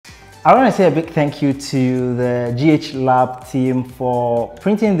I want to say a big thank you to the GH Lab team for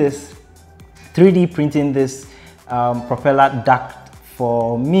printing this, 3D printing this propeller duct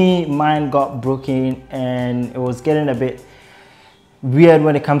for me. Mine got broken and it was getting a bit weird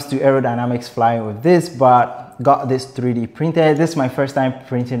when it comes to aerodynamics flying with this, but got this 3D printed. This is my first time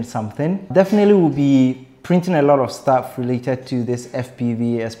printing something. Definitely will be printing a lot of stuff related to this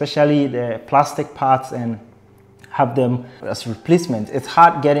FPV, especially the plastic parts, and have them as replacement. It's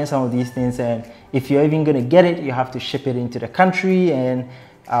hard getting some of these things, and if you're even going to get it, you have to ship it into the country, and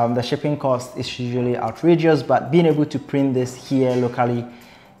the shipping cost is usually outrageous. But being able to print this here locally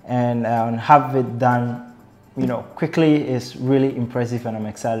and have it done, you know, quickly is really impressive, and I'm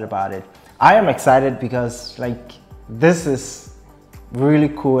excited about it. I am excited because like this is really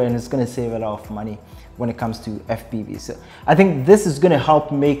cool and it's going to save a lot of money when it comes to FPV. So I think this is going to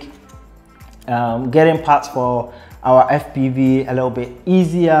help make getting parts for our FPV a little bit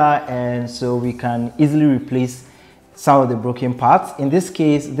easier, and so we can easily replace some of the broken parts. In this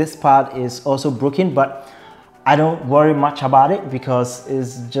case, this part is also broken, but I don't worry much about it because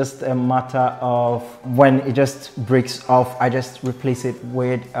it's just a matter of when it just breaks off, I just replace it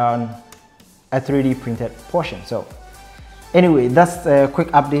with a 3D printed portion. So anyway, that's a quick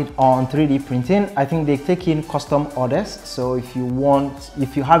update on 3D printing. I think they take in custom orders. So if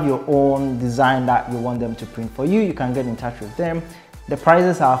you have your own design that you want them to print for you, you can get in touch with them. The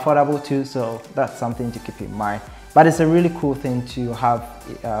prices are affordable too, so that's something to keep in mind. But it's a really cool thing to have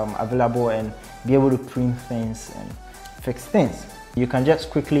available and be able to print things and fix things. You can just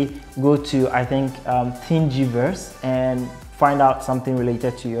quickly go to, I think, Thingiverse and find out something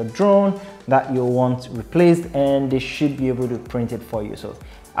related to your drone that you want replaced, and they should be able to print it for you. So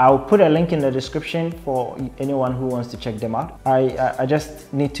I'll put a link in the description for anyone who wants to check them out. I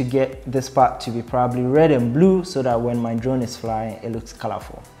just need to get this part to be probably red and blue so that when my drone is flying, it looks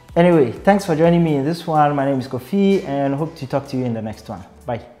colorful. Anyway, thanks for joining me in this one. My name is KhoPhi, and hope to talk to you in the next one.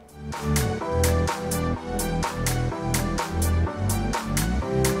 Bye.